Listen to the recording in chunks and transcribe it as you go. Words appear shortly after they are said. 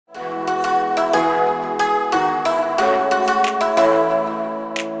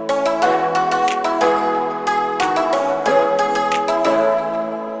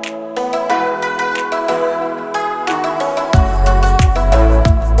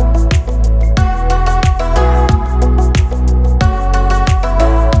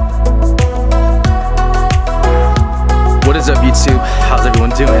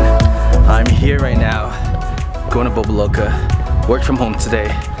Worked from home today.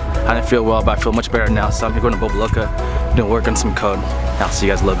 I didn't feel well, but I feel much better now. So I'm here going to Bootcamp, doing work on some code. Now, so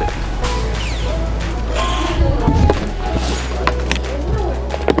you guys love it.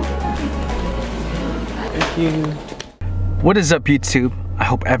 Thank you. What is up, YouTube? I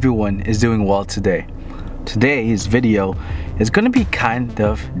hope everyone is doing well today. Today's video is going to be kind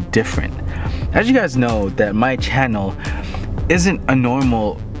of different. As you guys know, that my channel isn't a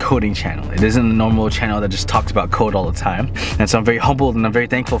normal coding channel. It isn't a normal channel that just talks about code all the time. And so I'm very humbled and I'm very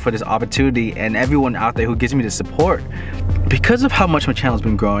thankful for this opportunity and everyone out there who gives me the support. Because of how much my channel's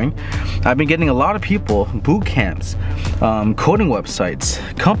been growing, I've been getting a lot of people, boot camps, coding websites,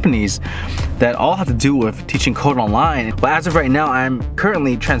 companies that all have to do with teaching code online. But as of right now, I'm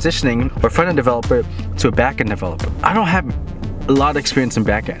currently transitioning from a front-end developer to a back-end developer. I don't have a lot of experience in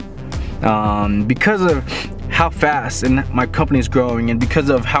back-end. Because of how fast and my company is growing, and because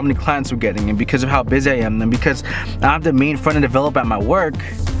of how many clients we're getting, and because of how busy I am, and because I'm the main front-end developer at my work,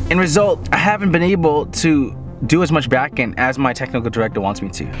 in result, I haven't been able to do as much backend as my technical director wants me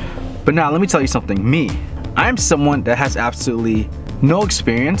to. But now, let me tell you something. Me, I'm someone that has absolutely no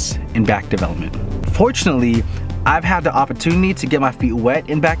experience in back development. Fortunately, I've had the opportunity to get my feet wet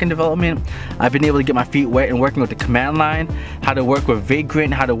in backend development. I've been able to get my feet wet in working with the command line, how to work with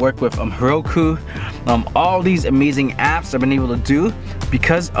Vagrant, how to work with Heroku, all these amazing apps I've been able to do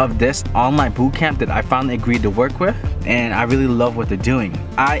because of this online bootcamp that I finally agreed to work with, and I really love what they're doing.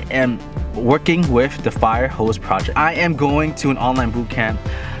 I am working with the Firehose Project. I am going to an online bootcamp.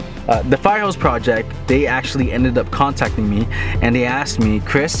 The Firehose Project, they actually ended up contacting me and they asked me,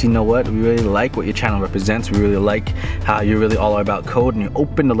 Chris, you know what, we really like what your channel represents. We really like how you're really all about code and you're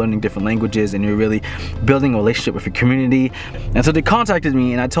open to learning different languages and you're really building a relationship with your community. And so they contacted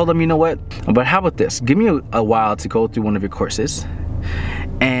me and I told them, you know what, but how about this? Give me a while to go through one of your courses.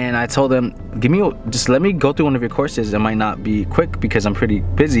 And I told them, just let me go through one of your courses. It might not be quick because I'm pretty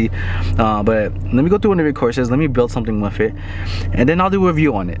busy, but let me go through one of your courses, let me build something with it, and then I'll do a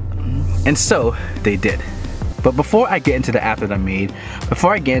review on it. And so they did. But before I get into the app that I made,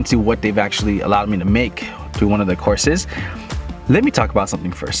 before I get into what they've actually allowed me to make through one of the courses, let me talk about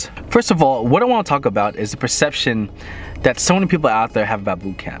something first. First of all, what I want to talk about is the perception that so many people out there have about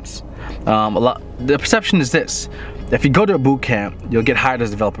boot camps. The perception is this: if you go to a boot camp, you'll get hired as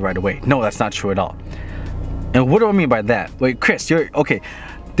a developer right away. No, that's not true at all. And what do I mean by that? Wait, Chris,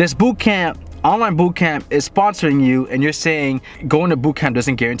 this boot camp, online boot camp is sponsoring you and you're saying going to boot camp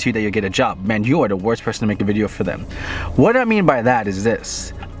doesn't guarantee that you'll get a job. Man, you are the worst person to make a video for them. What I mean by that is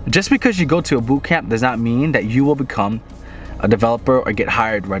this: just because you go to a boot camp does not mean that you will become a developer or get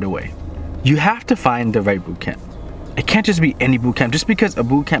hired right away. You have to find the right boot camp. It can't just be any boot camp. Just because a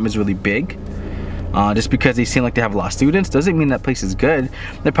boot camp is really big, just because they seem like they have a lot of students, doesn't mean that place is good.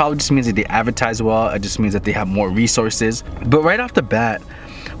 That probably just means that they advertise well. It just means that they have more resources. But right off the bat,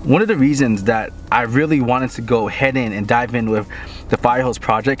 one of the reasons that I really wanted to go head in and dive in with the Firehose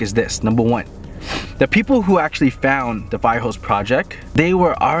Project is this. Number one, the people who actually found the Firehose Project, they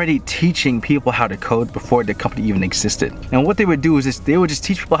were already teaching people how to code before the company even existed. And what they would do is they would just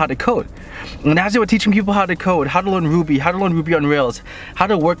teach people how to code. And as they were teaching people how to code, how to learn Ruby, how to learn Ruby on Rails, how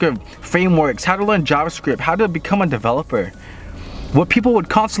to work with frameworks, how to learn JavaScript, how to become a developer, what people would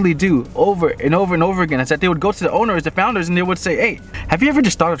constantly do over and over and over again is that they would go to the owners, the founders, and they would say, hey, have you ever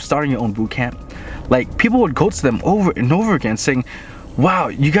just thought of starting your own bootcamp? Like, people would go to them over and over again saying, wow,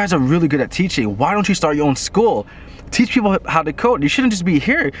 you guys are really good at teaching. Why don't you start your own school? Teach people how to code. You shouldn't just be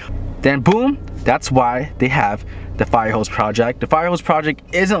here. Then boom, that's why they have the Firehose Project. The Firehose Project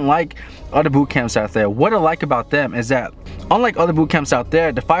isn't like other boot camps out there. What I like about them is that, unlike other boot camps out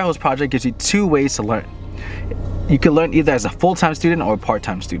there, the Firehose Project gives you two ways to learn. You can learn either as a full-time student or a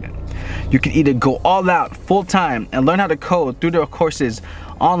part-time student. You can either go all out full-time and learn how to code through their courses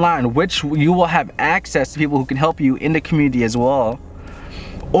online, which you will have access to people who can help you in the community as well.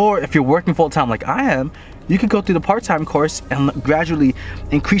 Or if you're working full-time like I am, you can go through the part-time course and gradually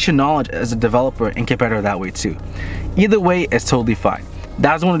increase your knowledge as a developer and get better that way too. Either way is totally fine.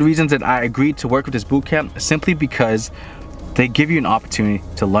 That's one of the reasons that I agreed to work with this bootcamp, simply because they give you an opportunity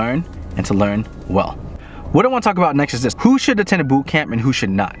to learn and to learn well. What I want to talk about next is this: who should attend a bootcamp and who should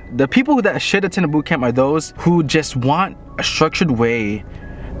not. The people that should attend a bootcamp are those who just want a structured way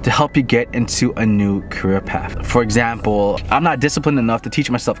to help you get into a new career path. For example, I'm not disciplined enough to teach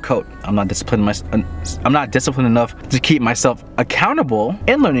myself code. I'm not disciplined enough to keep myself accountable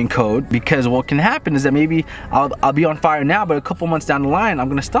in learning code, because what can happen is that maybe I'll be on fire now, but a couple months down the line, I'm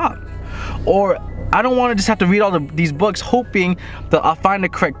gonna stop. Or I don't want to just have to read all these books hoping that I'll find the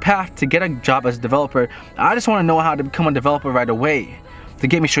correct path to get a job as a developer. I just want to know how to become a developer right away. to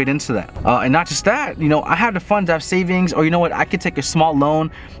get me straight into that. And not just that, you know, I have the funds, I have savings, or you know what, I could take a small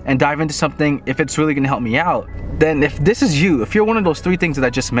loan and dive into something if it's really gonna help me out. Then if this is you, if you're one of those 3 things that I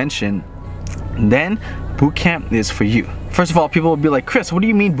just mentioned, then bootcamp is for you. First of all, people will be like, Chris, what do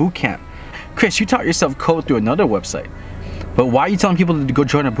you mean bootcamp? Chris, you taught yourself code through another website. But why are you telling people to go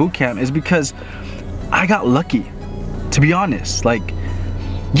join a bootcamp? Is because I got lucky, to be honest. Like,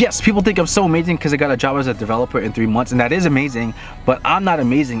 yes, people think I'm so amazing because I got a job as a developer in 3 months, and that is amazing, but I'm not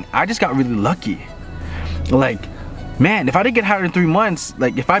amazing. I just got really lucky. Like, man, if I didn't get hired in 3 months,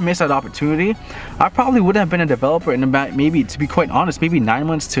 like if I missed that opportunity, I probably wouldn't have been a developer in about, maybe, to be quite honest, maybe 9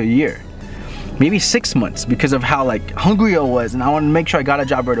 months to a year. Maybe 6 months, because of how like hungry I was and I wanted to make sure I got a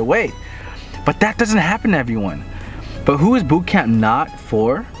job right away. But that doesn't happen to everyone. But who is bootcamp not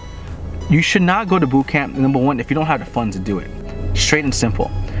for? You should not go to bootcamp, number one, if you don't have the funds to do it. Straight and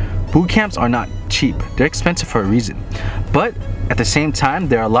simple. Bootcamps are not cheap. They're expensive for a reason. But at the same time,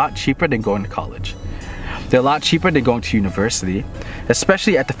 they're a lot cheaper than going to college. They're a lot cheaper than going to university,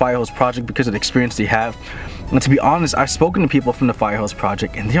 especially at the Firehose Project because of the experience they have. And to be honest, I've spoken to people from the Firehose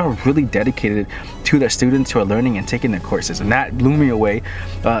Project and they are really dedicated to their students who are learning and taking their courses, and that blew me away.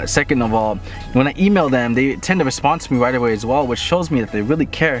 Second of all, when I email them, they tend to respond to me right away as well, which shows me that they really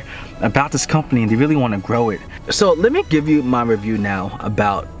care about this company and they really want to grow it. So let me give you my review now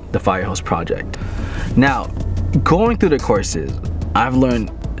about the Firehose Project. Now, going through the courses, I've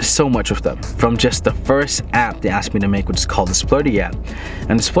learned so much with them. From just the first app they asked me to make, which is called the Splurty app.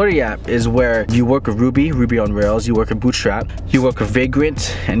 And the Splurty app is where you work with Ruby on Rails, you work with Bootstrap, you work with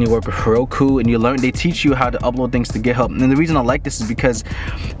Vagrant, and you work with Heroku, and you learn, they teach you how to upload things to GitHub. And the reason I like this is because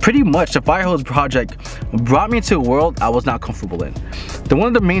pretty much the Firehose Project brought me into a world I was not comfortable in. One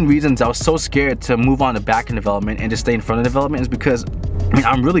of the main reasons I was so scared to move on to backend development and to stay in front of development is because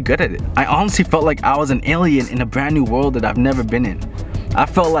I'm really good at it. I honestly felt like I was an alien in a brand new world that I've never been in. I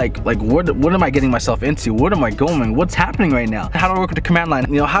felt like what am I getting myself into? What am I going? What's happening right now? How do I work with the command line?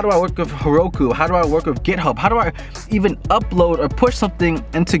 You know, how do I work with Heroku? How do I work with GitHub? How do I even upload or push something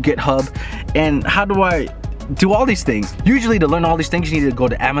into GitHub? And how do I do all these things? Usually to learn all these things, you need to go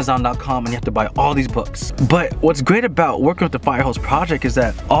to Amazon.com and you have to buy all these books. But what's great about working with the Firehose Project is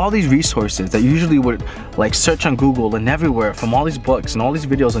that all these resources that you usually would like search on Google and everywhere, from all these books and all these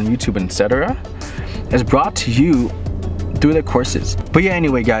videos on YouTube and etc., is brought to you through their courses. But yeah,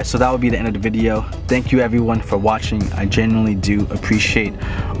 anyway guys, so that would be the end of the video. Thank you everyone for watching. I genuinely do appreciate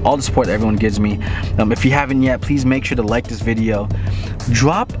all the support everyone gives me. If you haven't yet, please make sure to like this video.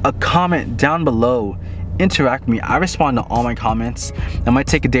 Drop a comment down below. Interact with me. I respond to all my comments. It might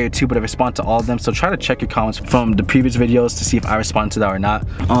take a day or two, but I respond to all of them. So try to check your comments from the previous videos to see if I respond to that or not.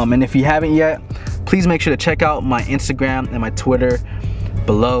 And if you haven't yet, please make sure to check out my Instagram and my Twitter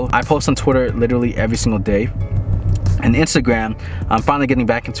below. I post on Twitter literally every single day. And Instagram, I'm finally getting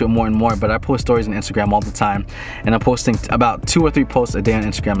back into it more and more, but I post stories on Instagram all the time, and I'm posting about 2 or 3 posts a day on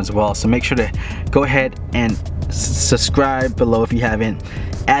Instagram as well. So make sure to go ahead and subscribe below if you haven't,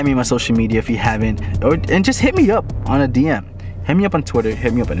 add me on my social media if you haven't, and just hit me up on a DM. Hit me up on Twitter,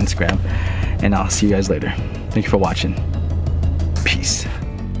 hit me up on Instagram, and I'll see you guys later. Thank you for watching. Peace.